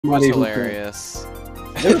somebody who hilarious.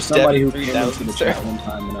 There was somebody who Devin came into the 3000, chat one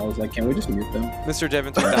time, and I was like, "Can we just mute them?" Mr.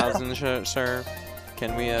 Devin 3000, sir,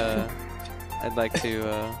 can we, I'd like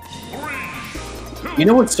to, You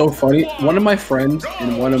know what's so funny? One of my friends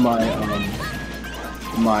in one of my,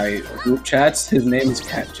 my group chats, his name is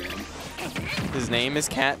Cat Jam. His name is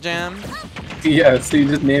Cat Jam? Yeah, so you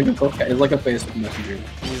just named him Cat. It's like a Facebook messenger.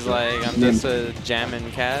 He's like, I'm just a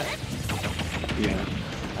jammin' cat? Yeah.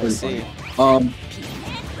 I see. Funny.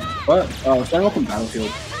 But, starting off from Battlefield,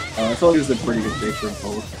 I feel like this is a pretty good day for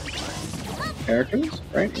both characters,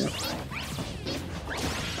 right? Yeah.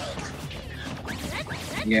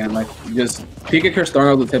 Yeah, and like, just PkChris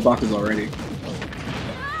starting out the hitboxes already.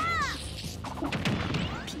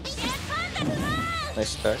 Nice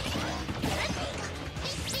start.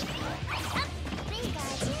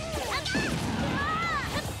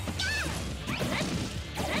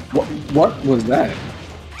 What was that?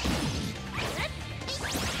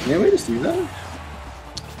 Did anybody just see that?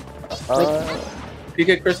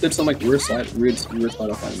 PkChris did some like weird slide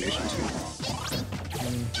off animations here.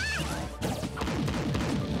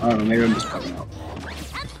 I don't know, maybe I'm just cutting out.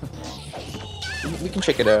 We can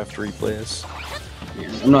check it out after replays.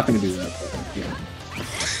 Yeah, I'm not gonna do that, but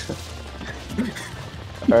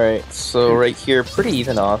yeah. Alright, so right here, pretty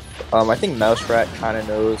even off. I think MouseRat kind of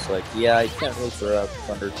knows, like, yeah, I can't really throw out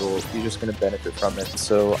Thunder Gold. He's just going to benefit from it.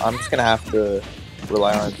 So I'm just going to have to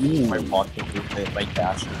rely on my walking movement, my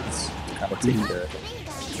dashes, to kind of take care of it.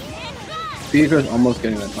 PkChris almost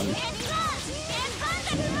getting that punish.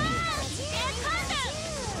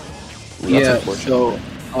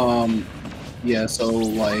 Yeah, so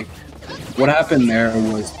like, what happened there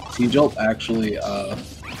was T-Jolt actually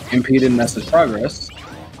impeded Ness's progress,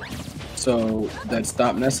 so that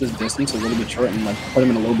stopped Ness's distance a little bit short and like put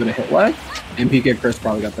him in a little bit of hit lag, and PkChris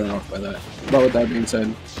probably got thrown off by that. But with that being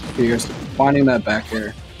said, PkChris finding that back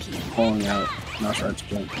air, pulling out MouseRat's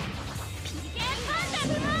jump.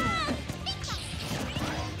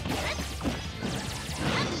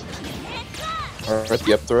 Alright,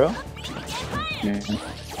 the up throw. Yeah.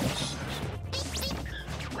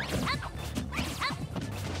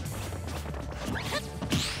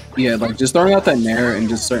 Yeah, like just throwing out that nair in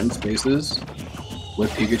just certain spaces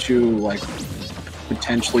with Pikachu like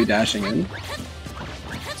potentially dashing in.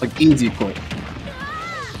 It's like easy put.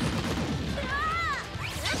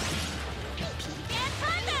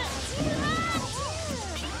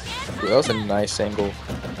 Ooh, that was a nice angle.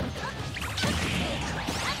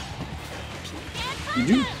 Did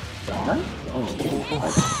you die?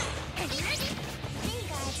 Oh.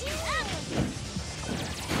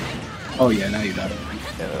 Oh yeah, now you got it.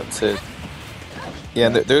 Yeah, that's it. Yeah,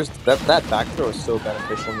 and there's that back throw is so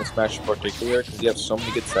beneficial in this match in particular because you have so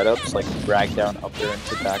many good setups, like drag down up there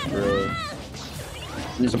into back throw.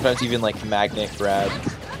 Sometimes even like magnet grab.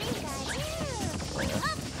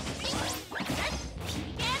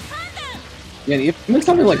 Yeah, even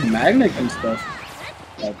something like magnet and stuff.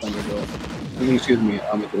 Thunderbolt. Excuse me,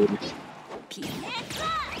 ability.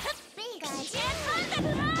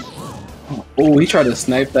 Oh, he tried to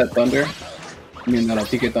snipe that thunder. I mean, that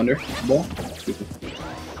PK Thunder ball.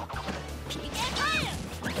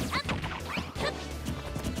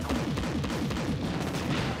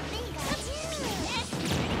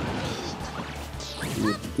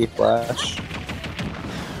 Flash.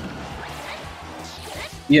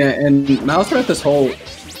 Yeah, and MouseRat this whole.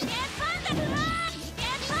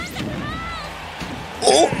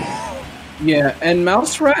 Oh! Yeah, and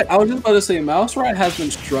MouseRat, I was just about to say, MouseRat has been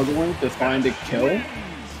struggling to find a kill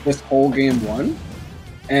this whole game one.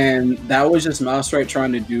 And that was just MouseRat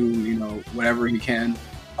trying to do, you know, whatever he can.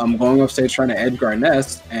 Going off stage trying to edgeguard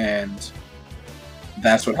Ness, and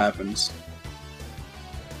that's what happens.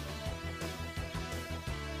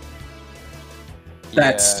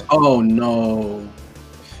 That's, oh no.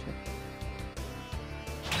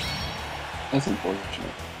 That's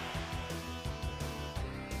unfortunate.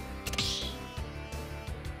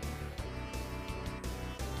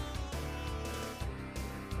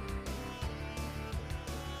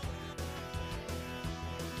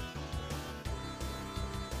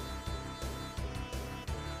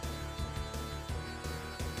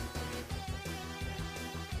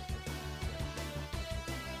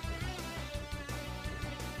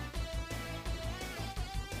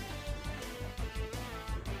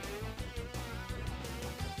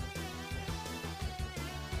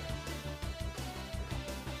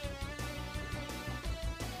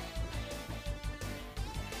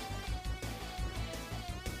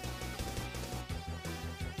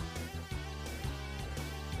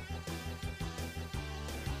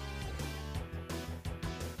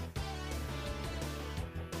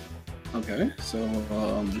 Okay, so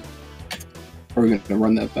are we gonna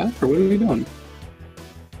run that back, or what are we doing?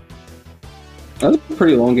 That's a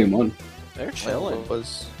pretty long game one. They're chilling. It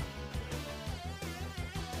was.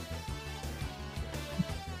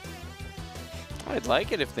 I'd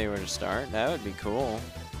like it if they were to start. That would be cool.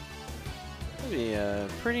 That'd be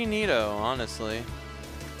pretty neato, honestly.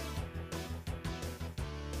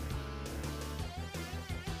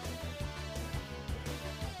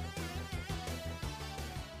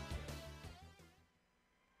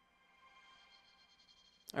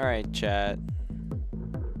 All right, chat.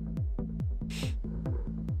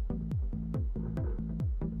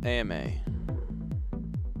 AMA.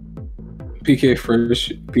 PK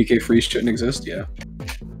free shouldn't exist. Yeah,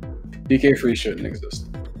 PK free shouldn't exist.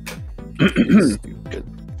 Stupid.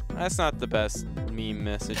 That's not the best meme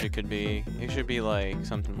message it could be. It should be like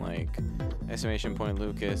something like exclamation point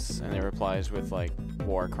Lucas, and it replies with like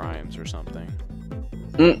war crimes or something.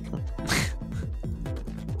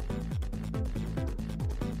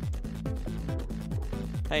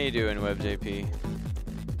 How you doing, WebJP?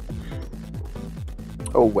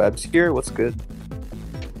 Oh, Web's here. What's good?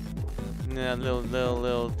 Yeah, little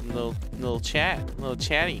chat, little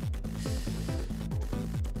chatty.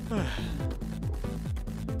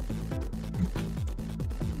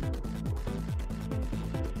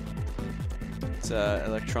 It's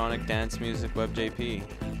electronic dance music, WebJP.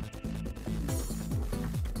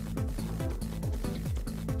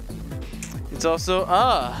 It's also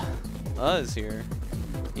is here.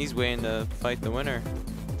 He's waiting to fight the winner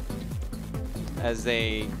as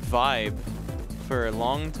they vibe for a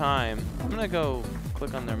long time. I'm gonna go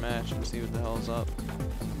click on their match and see what the hell's up.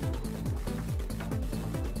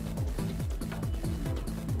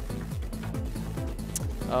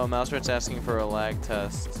 Oh, MouseRat's asking for a lag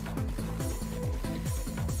test.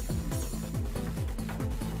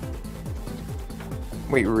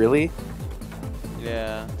 Wait, really?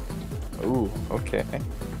 Yeah. Ooh, okay.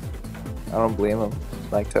 I don't blame him.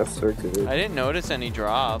 Lag tests are good. I didn't notice any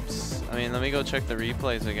drops. I mean, let me go check the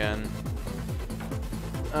replays again.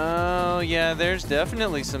 Oh, yeah, there's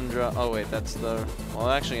definitely some drop. Oh, wait, that's the... Well,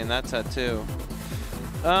 actually, in that set, too.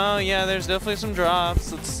 Oh, yeah, there's definitely some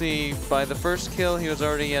drops. Let's see. By the first kill, he was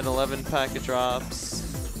already at 11 packet drops.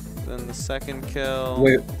 Then the second kill...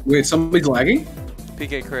 Wait, somebody's lagging?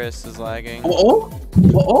 PkChris is lagging.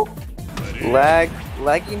 Lagginess?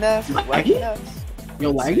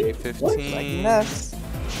 Yo, laggy? 15. What? Lagginess.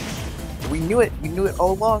 We knew it. We knew it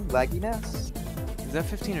all along. Lagginess. Is that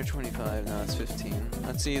 15 or 25? No, it's 15.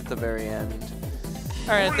 Let's see at the very end.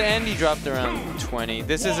 Alright, at the end he dropped around 20.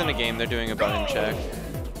 This isn't a game, they're doing a button check.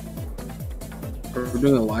 We're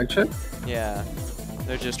doing a lag check? Yeah.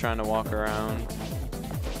 They're just trying to walk around.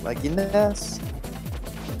 Lagginess.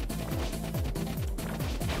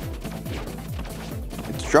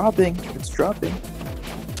 It's dropping. It's dropping.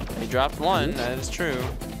 They dropped one, that is true.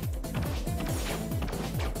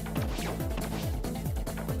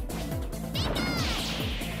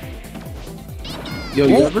 Yo,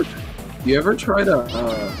 you ever try to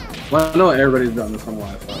well, I know everybody's done this on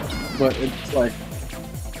Wi-Fi, but it's like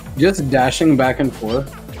just dashing back and forth,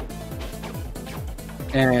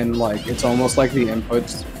 and like it's almost like the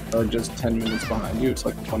inputs are just 10 minutes behind you. It's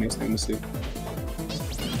like the funniest thing to see.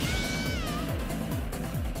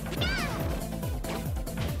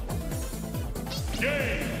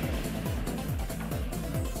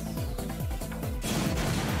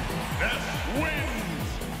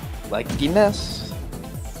 Lagginess.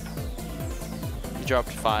 He dropped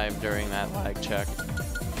 5 during that lag check.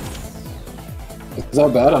 Is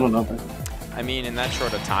that bad? I don't know. I mean, in that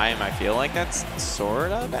short of time, I feel like that's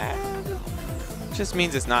sort of bad. Just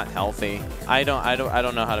means it's not healthy. I don't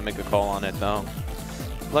know how to make a call on it though.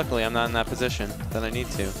 Luckily, I'm not in that position that I need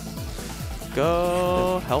to.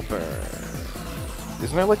 Go helper.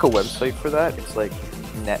 Isn't there like a website for that? It's like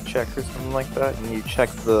NetCheck or something like that, and you check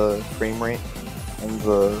the frame rate and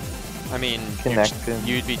the I mean, connection.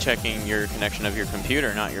 You'd be checking your connection of your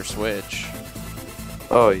computer, not your Switch.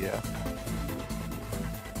 Oh yeah.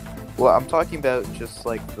 Well, I'm talking about just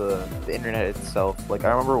like the internet itself. Like I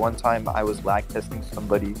remember one time I was lag testing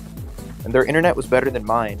somebody, and their internet was better than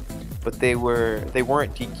mine, but they weren't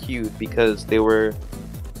DQ'd because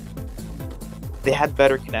they had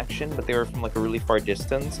better connection, but they were from like a really far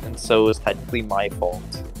distance, and so it was technically my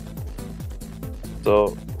fault.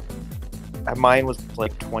 So mine was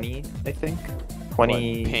like 20, I think.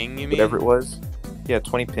 20 what, ping, you mean? Whatever it was. Yeah,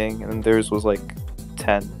 20 ping, and theirs was like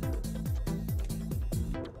 10.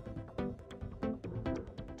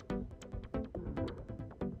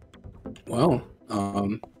 Well,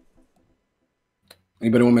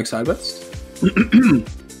 anybody want to make side bets?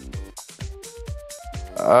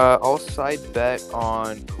 I'll side bet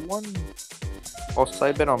on who won. I'll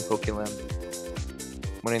side bet on Pokeland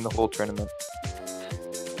winning the whole tournament.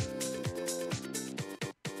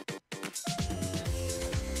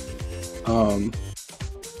 All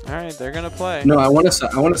right, they're gonna play. No, I want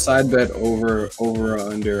to side bet over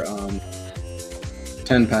under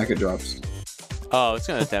 10 packet drops. Oh, it's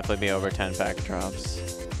gonna definitely be over 10 packet drops.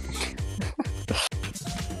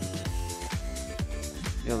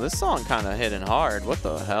 Yo, this song kind of hitting hard. What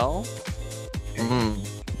the hell?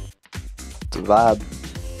 It's a vibe.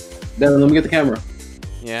 Then let me get the camera.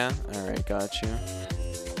 Yeah. All right, got you.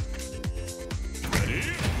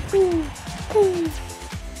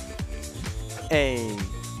 Hey.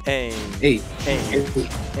 Hey. Hey. Hey. Hey.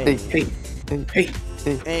 Hey. Hey. Hey.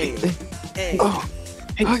 Hey. Hey. Oh.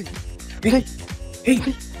 Hey. Hey. Hey.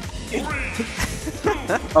 Hey.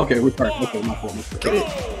 Okay, we start. Okay, my fault.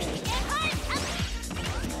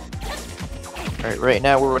 Alright, right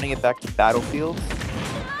now we're running it back to Battlefield.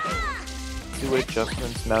 See what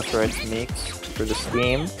adjustments MouseRat makes for this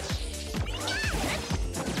game.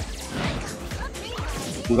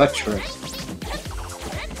 Electric.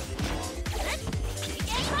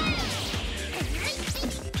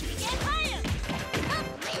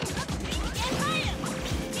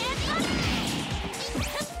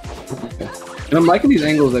 And I'm liking these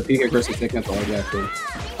angles that PkChris is taking at the ledge actually.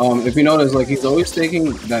 If you notice, like he's always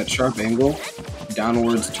taking that sharp angle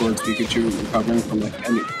downwards towards Pikachu, recovering from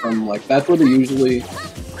like that's where they usually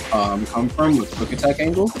come from with quick attack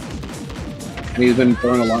angle. And he's been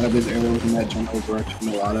throwing a lot of his arrows in that general direction,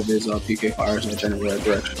 a lot of his PK fires in that general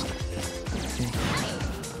direction.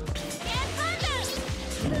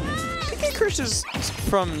 PkChris is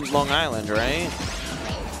from Long Island, right?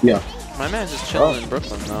 Yeah. My man's just chilling in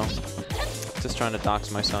Brooklyn, though. Just trying to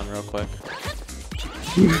dox my son real quick.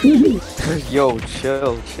 Yo,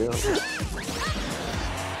 chill.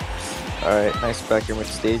 Alright, nice back here mid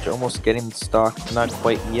stage. Almost getting the stock, not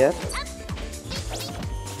quite yet.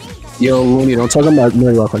 Yo, Looney, don't talk about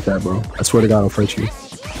Mary Rock like that, bro. I swear to God, I'll fight you.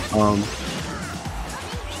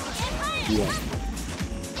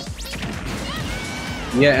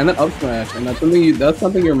 Yeah, and then up smash, and that's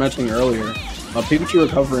something you were mentioning earlier. Pikachu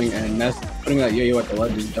recovering and Ness putting that yo-yo at the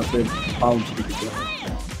ledge is definitely a problem for Pikachu.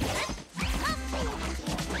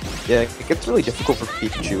 Yeah, it gets really difficult for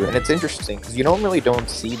Pikachu, and it's interesting because you normally don't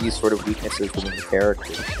see these sort of weaknesses within the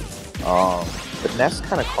character. But Ness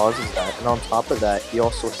kind of causes that, and on top of that, he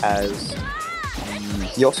also has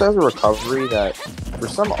a recovery that, for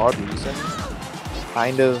some odd reason,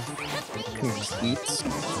 kind of competes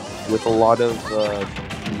with a lot of the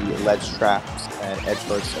ledge traps and edge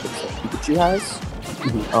guard setups that Pikachu has.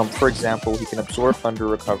 For example, he can absorb Thunder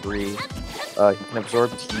Recovery, he can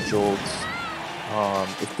absorb T-Jolts.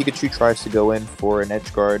 If Pikachu tries to go in for an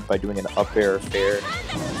edge guard by doing an up air or fair,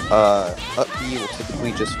 up B will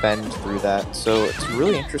typically just fend through that. So it's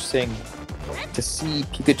really interesting to see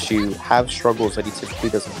Pikachu have struggles that he typically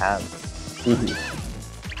doesn't have.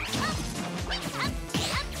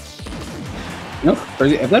 No,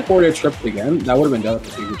 crazy. If that forward air tripped again, that would have been dead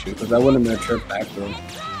for Pikachu, because that wouldn't have been a trip back throw.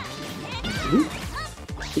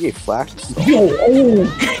 He flashed. Yo, oh!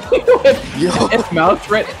 Yo. If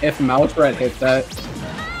MouseRat hit that.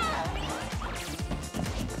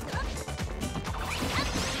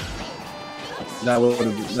 That would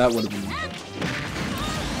have been.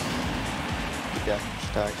 Yeah,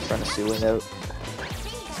 trying to see win out.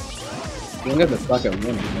 You don't get the stuck at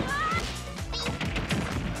winning.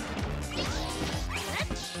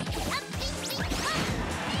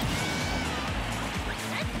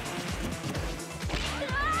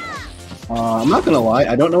 I'm not gonna lie,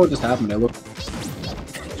 I don't know what just happened. I look.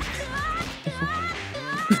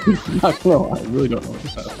 I'm not gonna lie, I really don't know what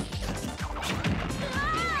just happened.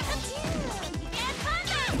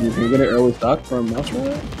 You can get an early stock from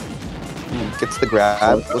MouseRat? Gets the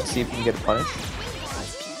grab. Let's see if we can get a punish.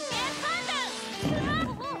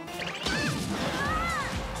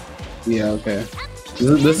 Yeah, okay.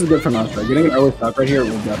 This is good for MouseRat. Getting an early stock right here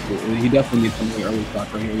will he definitely needs something early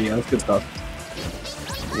stock right here. Yeah, that's good stuff.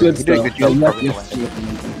 Good stuff. Good job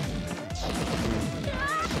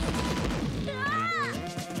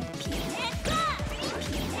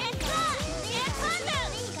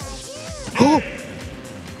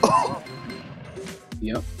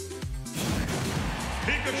Yep.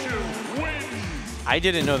 I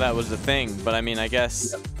didn't know that was a thing, but I mean, I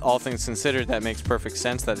guess all things considered, that makes perfect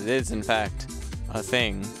sense that it is, in fact, a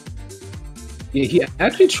thing. Yeah, he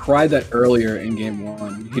actually tried that earlier in game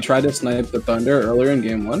 1. He tried to snipe the Thunder earlier in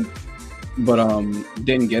game 1, but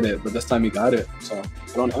didn't get it. But this time he got it, so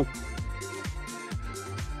I don't know.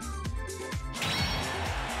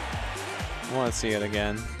 I want to see it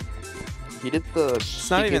again. He did the. It's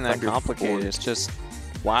not even that complicated. It's just,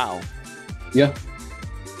 wow. Yeah.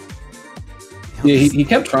 Yeah, he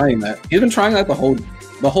kept trying that. He's been trying that the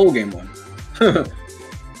whole game one.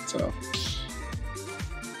 So.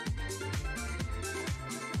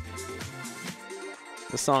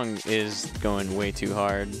 The song is going way too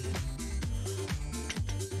hard.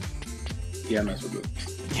 Yeah, mess with it.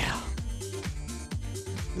 Yeah.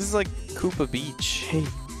 This is like Koopa Beach. Hey.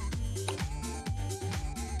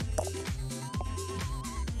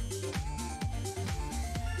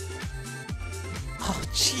 Oh,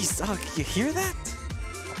 jeez. Oh, you hear that?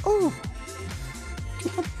 Oh.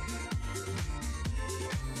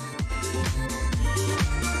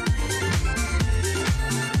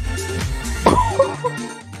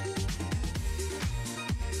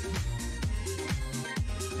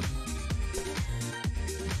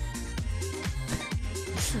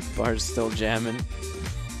 Bar's still jamming.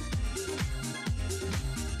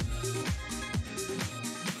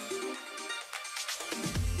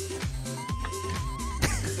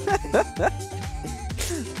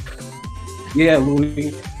 Yeah,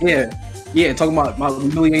 Louis. Yeah. Yeah, talking about my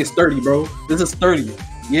really ain't sturdy, bro. This is sturdy.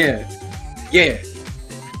 Yeah. Yeah.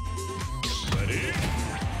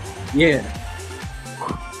 Yeah.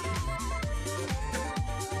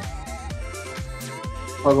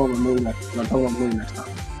 Talk about movie next. No, talk about movie next time.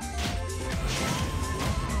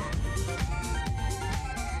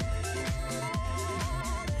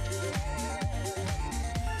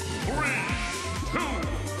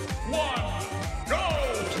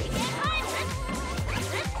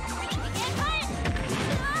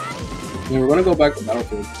 Yeah, we're gonna go back to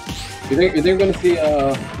Battlefield. You think we're gonna see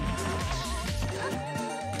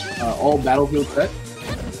all Battlefield set?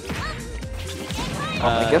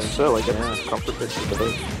 I guess so. I guess it's comfort picture for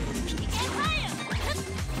those.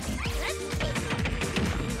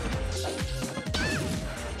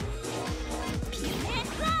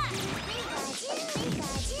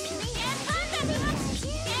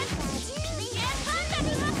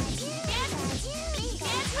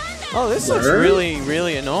 Oh, this looks really,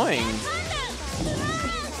 really annoying.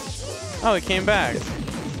 Oh, he came back.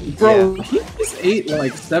 Bro, Yeah. he just ate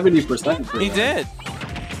like 70%. He did.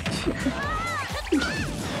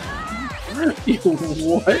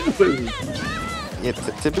 What? Yeah,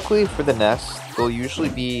 typically for the Ness, they'll usually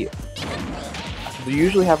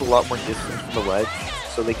have a lot more distance from the ledge,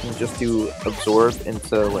 so they can just do absorb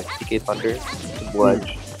into like PK Thunder to the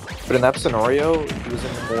ledge. But in that scenario, he was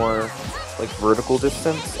in the more like vertical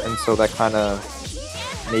distance, and so that kind of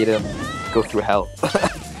made him go through hell.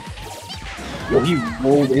 Yo, he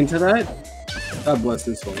rolled into that? God bless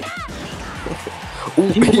his soul. Ooh,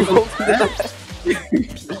 He he rolled rolled into that?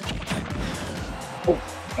 Oh,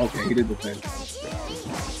 okay, he did the thing.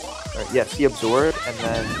 Right, yes, he absorbed and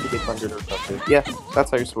then PK Thunder to recover. Yeah,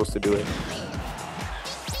 that's how you're supposed to do it.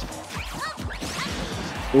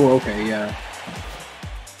 Oh, okay, yeah.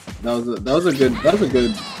 That was a good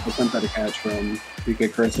attempt at a catch from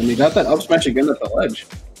PkChris, and he got that up smash again at the ledge.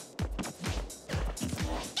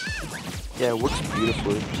 Yeah, it works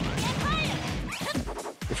beautifully.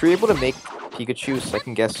 If you're able to make Pikachu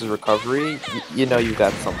second guess his recovery, you know you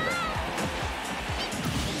got something.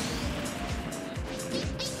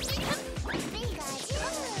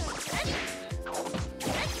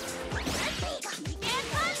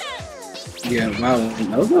 Yeah, wow,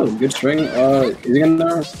 that was a good string. Is he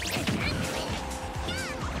gonna?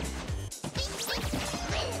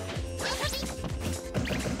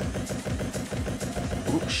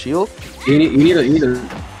 Ooh, shield? You need a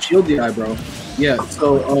shield DI, bro. Yeah.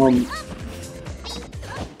 So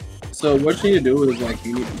what you need to do is like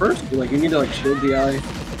you need to like shield DI,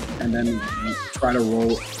 and then try to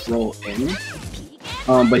roll in.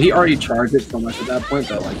 But he already charged it so much at that point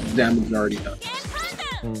that like damage is already done.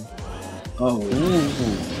 Oh.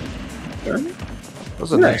 Sure. That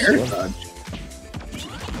was a nice air one. dodge.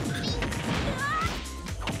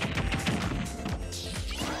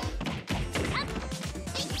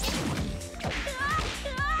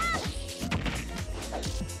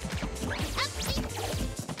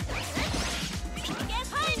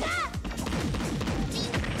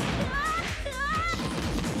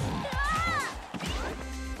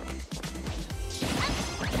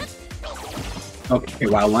 Okay,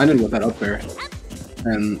 wow, landed with that up there.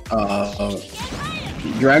 And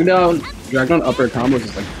drag down upper combos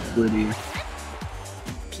is like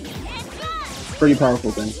pretty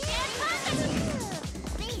powerful thing.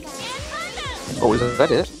 Oh, is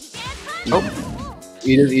that it? Oh,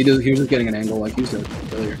 he was just getting an angle like you said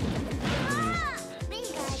earlier.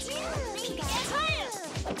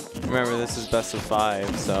 Remember, this is best of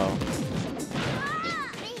 5, so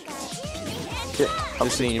shit. I'm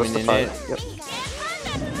This ain't even in specified. it. Yep.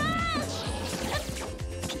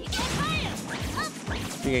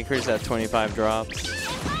 PkChris had 25 drops.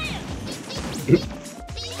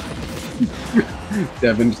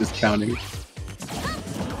 Devin's just counting.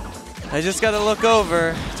 I just gotta look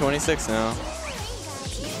over. 26 now.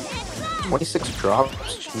 26 drops?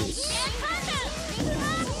 Jeez.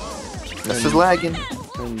 This is lagging.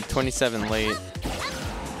 And 27 late.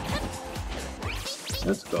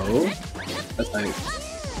 Let's go. That's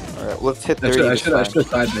nice. Alright, let's hit I 30. should have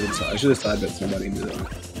side bet somebody into the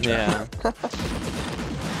Yeah.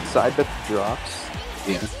 Side bet the drops.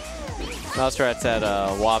 yeah. MouseRat's at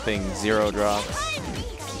a whopping 0 drops.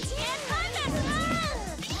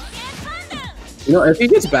 You know, if he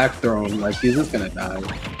gets back thrown, like he's just gonna die.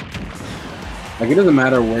 Like it doesn't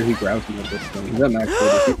matter where he grabs him at this point. He's at max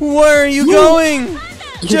speed. Where are you going?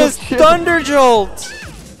 Just Thunder Jolt!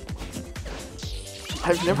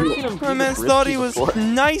 I've never seen him. My man thought he was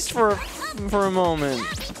nice for a moment.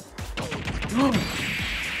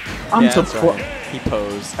 I'm Yeah, that's surprised. right. He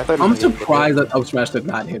posed. I thought he I'm was gonna surprised that up smash did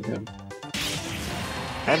not hit him.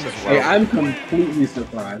 And as Hey, well. I'm completely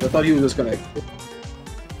surprised. I thought he was just gonna.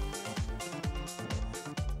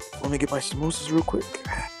 Let me get my samosas real quick.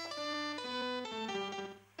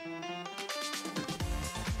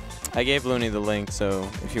 I gave Looney the link, so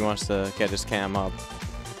if he wants to get his cam up,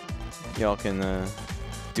 y'all can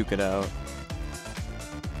duke it out.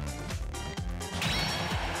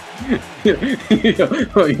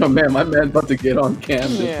 yo, man, my man's about to get on cam.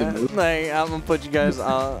 Just to Yeah, move. like I'm gonna put you guys.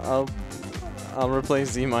 I'll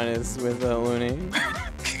replace Z- with Looney.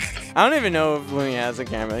 I don't even know if Looney has a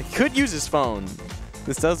camera. He could use his phone.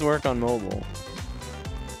 This does work on mobile,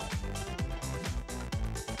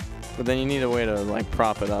 but then you need a way to like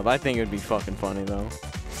prop it up. I think it would be fucking funny though.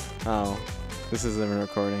 Oh, this isn't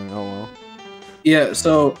recording. Oh well. Yeah.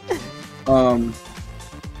 So,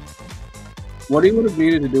 what he would have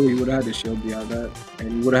needed to do, he would have had to shield beyond that,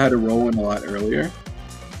 and he would have had to roll in a lot earlier,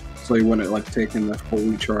 so he wouldn't like taking the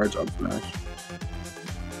fully charged up smash.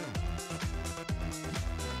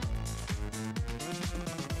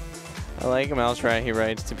 I like MouseRat. He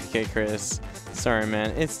writes to PkChris. Sorry,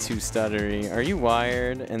 man, it's too stuttery. Are you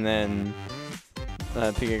wired? And then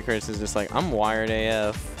PkChris is just like, I'm wired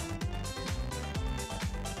AF.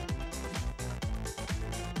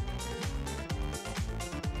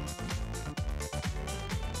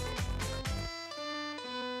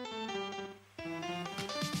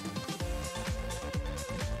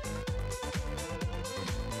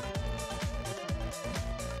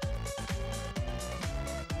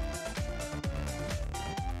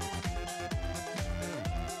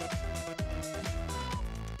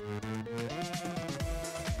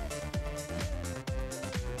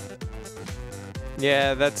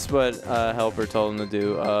 Yeah, that's what Helper told him to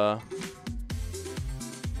do.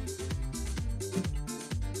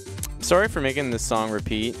 Sorry for making this song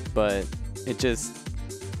repeat, but it just...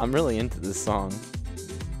 I'm really into this song.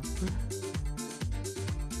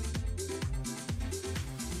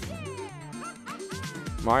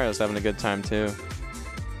 Mario's having a good time too.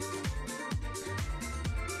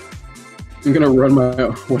 I'm gonna run my.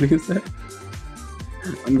 What is that?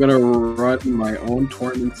 I'm gonna run my own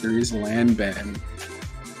tournament series LAN ban.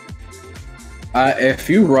 If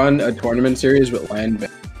you run a tournament series with LAN ban,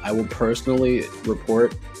 I will personally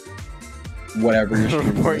report whatever you're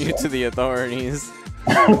streaming. Report you to the authorities.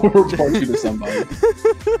 I will report you to somebody.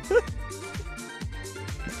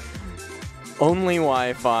 Only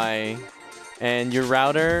Wi-Fi. And your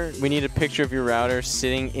router, we need a picture of your router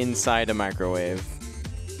sitting inside a microwave.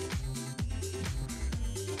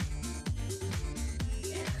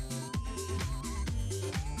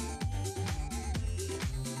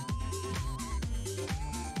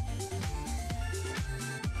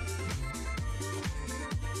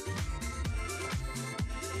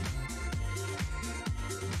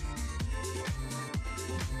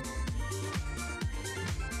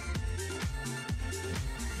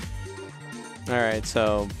 Alright,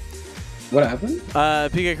 so... What happened?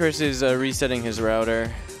 PkChris is resetting his router.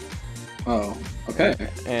 Oh, okay.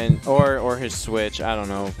 And or his Switch, I don't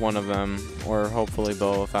know, one of them. Or hopefully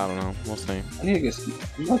both, I don't know, we'll see. I need to get some,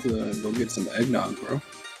 I'm about to go get some eggnog,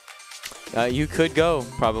 bro. You could go,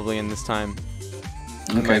 probably, in this time.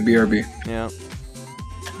 Okay, BRB. Yeah.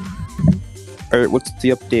 Alright, what's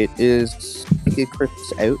the update? Is PkChris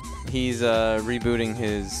out? He's rebooting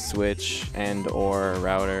his Switch and or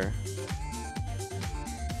router.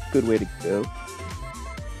 Good way to go.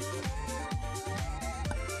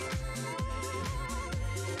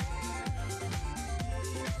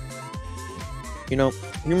 You know,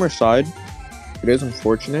 humor aside, it is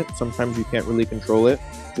unfortunate. Sometimes you can't really control it.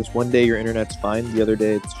 Just one day your internet's fine, the other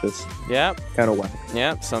day it's just kind of whack.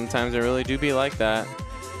 Yep, sometimes it really do be like that.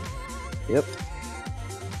 Yep.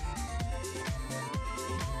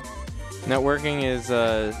 Networking is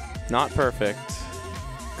not perfect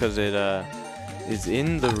because it is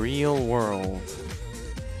in the real world.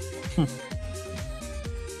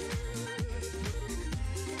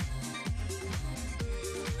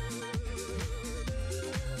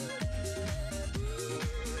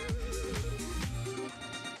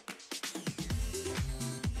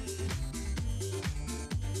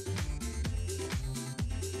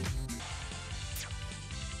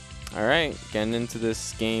 All right, getting into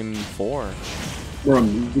this game 4. We're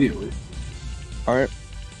immediately. All right.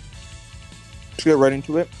 Let's get right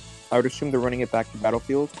into it. I would assume they're running it back to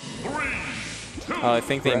Battlefield. Oh, I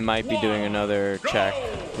think they might be doing another check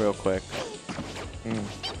real quick.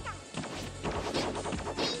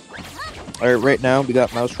 All right, right now we got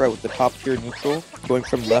MouseRat with the top tier neutral, going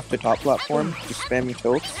from left to top platform, just spamming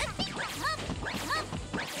tilts.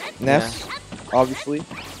 Ness, obviously.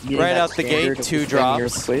 Right out the gate, 2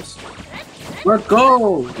 drops. Let's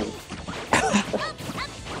go!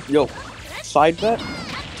 Yo, side bet,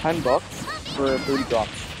 $10 for 30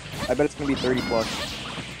 drops. I bet it's gonna be 30 plus.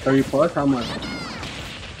 30 plus? How much?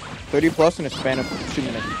 30 plus in a span of 2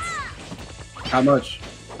 minutes. How much?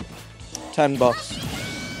 $10.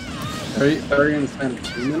 30 in the span of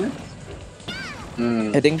 2 minutes?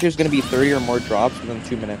 I think there's gonna be 30 or more drops within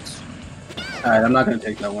 2 minutes. Alright, I'm not gonna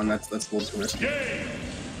take that one. That's a little too risky.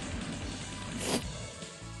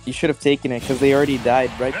 You should have taken it because they already died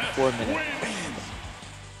right before a minute.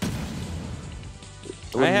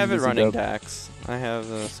 I have it running, Dax. I have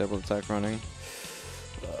the Stable Attack running.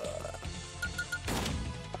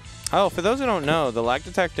 Oh, for those who don't know, the lag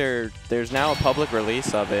detector, there's now a public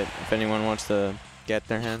release of it if anyone wants to get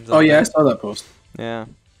their hands on it. Oh yeah, I saw that post. Yeah.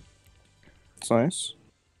 It's nice.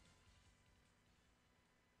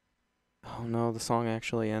 Oh no, the song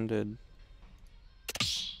actually ended.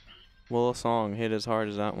 Will a song hit as hard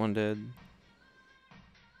as that one did?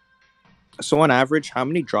 So on average, how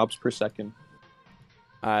many drops per second?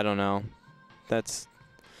 I don't know. I don't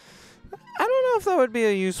know if that would be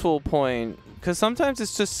a useful point. Because sometimes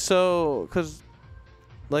it's just so... Because,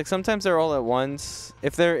 like, sometimes they're all at once.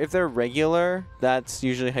 If they're regular, that's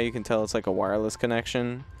usually how you can tell it's like a wireless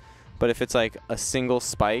connection. But if it's like a single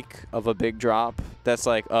spike of a big drop, that's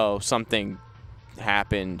like, oh, something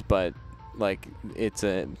happened, but... like it's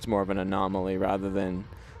more of an anomaly rather than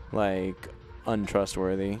like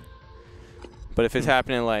untrustworthy. But if it's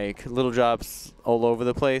happening like little drops all over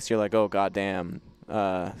the place, you're like, oh goddamn,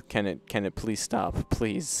 can it please stop,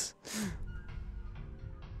 please?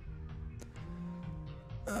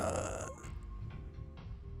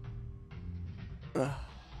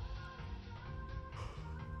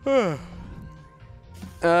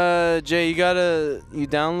 Jay, you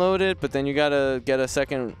download it, but then you gotta get a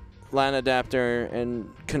second LAN adapter and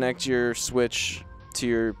connect your Switch to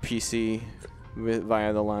your PC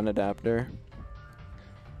via the LAN adapter.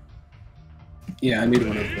 Yeah, I need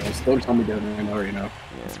one of those. Don't tell me that I already know.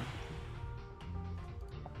 Yeah.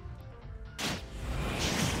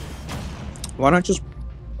 Why not just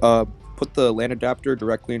put the LAN adapter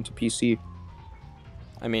directly into PC?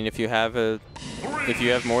 I mean, if you have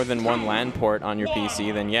more than one LAN port on your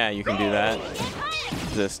PC, then yeah, you can do that.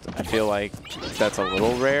 Just, I feel like that's a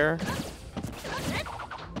little rare.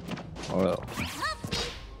 Well,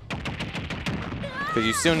 because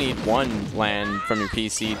you still need one LAN from your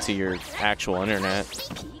PC to your actual internet.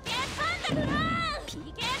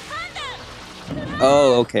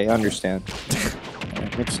 oh, okay, I understand.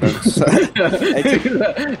 Makes sense. It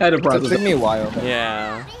took me a while.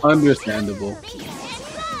 Yeah. Understandable.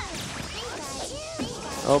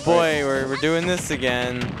 Oh boy, we're doing this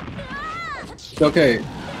again. Okay.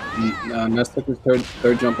 Ness took his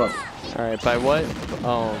third jump up. Alright, by what?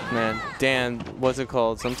 Oh man. Dan, what's it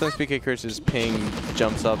called? Sometimes PkChris's ping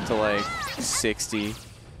jumps up to like 60.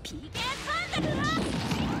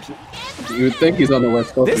 You would think he's on the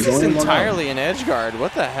West Coast. This is entirely an edge guard.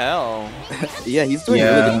 What the hell? Yeah, he's doing a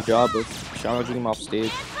really good job of challenging him off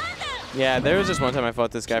stage. Yeah, there was just one time I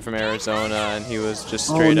fought this guy from Arizona, and he was just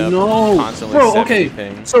straight up constantly Bro, 70 okay.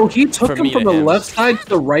 ping. So he took him from the him. left side to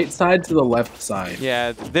the right side to the left side.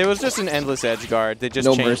 Yeah, there was just an endless edge guard. They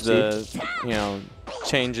just changed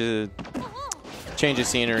change the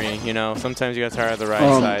scenery. You know, sometimes you got tired of the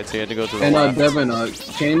right side, so you had to go to the left. And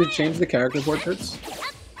Devin, change the character portraits.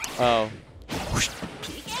 Oh.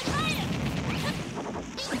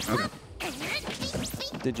 Okay.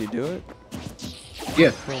 Did you do it?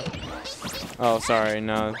 Yeah. Cool. Oh, sorry.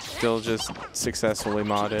 No, still just successfully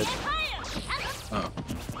modded. Oh.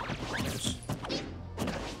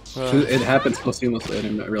 It happened so seamlessly. I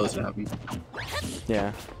didn't realize it happened.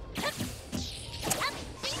 Yeah.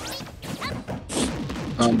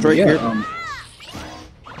 Right yeah. here.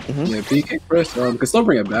 Yeah, PkChris. Could still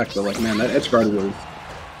bring it back, but like, man, that edge guard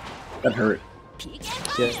that hurt.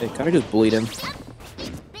 Yeah, it kind of just bullied him.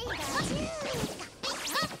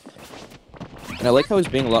 And I like how he's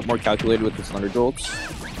being a lot more calculated with his Thunder Jolts.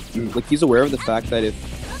 Like, he's aware of the fact that if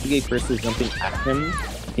PkChris is jumping at him,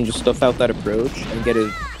 he can just stuff out that approach and get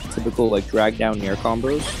his typical, like, drag down near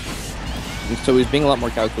combos. And so he's being a lot more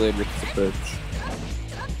calculated with his approach,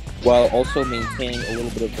 while also maintaining a little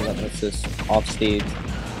bit of relentlessness off stage,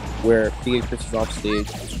 where PkChris is off stage,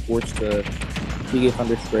 is forced to PK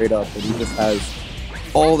Thunder straight up, and he just has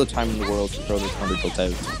all the time in the world to throw those Thunder Jolts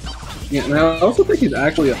out. Yeah, and I also think he's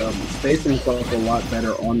actually spacing himself a lot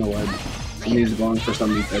better on the ledge when he's going for some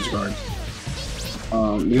of these edge guards.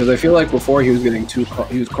 Because I feel like before he was getting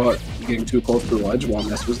caught getting too close to the ledge while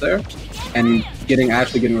Ness was there, and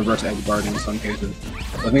actually getting reverse edge guard in some cases.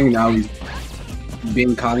 I think now he's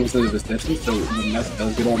being cognizant of his distance, so when Ness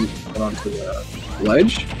does get onto the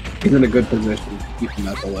ledge, he's in a good position to keep him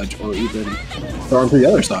at the ledge, or even throw him to the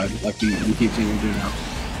other side, like we keep seeing him do now.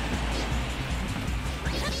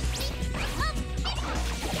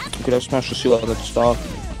 Could have smashed the seal out of the stop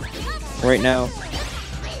right now.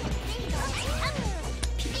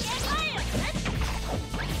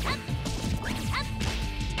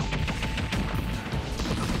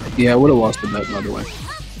 Yeah, I would have lost the bet, by the way.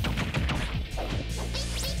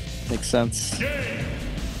 Makes sense.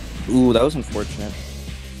 Ooh, that was unfortunate.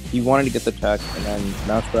 He wanted to get the tech, and then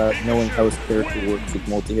MouseRat, knowing how his character works with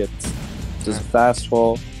multi-hits, does a fast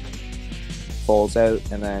fall, falls out,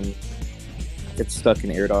 and then gets stuck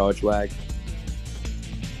in air dodge lag.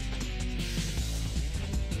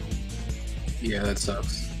 Yeah, that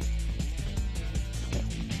sucks.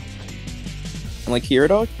 And like, he air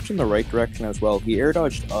dodged in the right direction as well. He air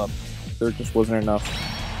dodged up. There just wasn't enough,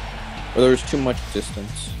 or there was too much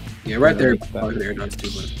distance. Yeah, right there, probably air dodge too,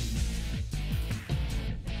 but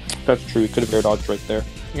that's true. He could have air dodged right there.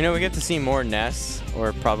 You know, we get to see more Ness,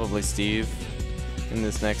 or probably Steve, in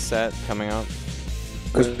this next set coming up.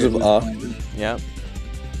 Because of Yep.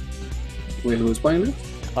 Wait, who was playing this?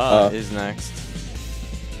 Is next.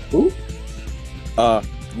 Who?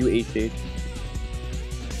 UHH.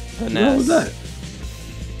 The What Ness. was that?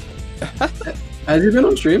 Has he been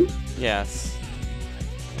on stream? Yes.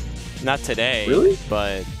 Not today. Really?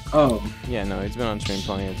 But Oh. yeah, no, he's been on stream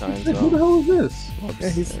plenty of times. Who the hell is this? Whoops, Yeah,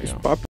 he's there we go. popular.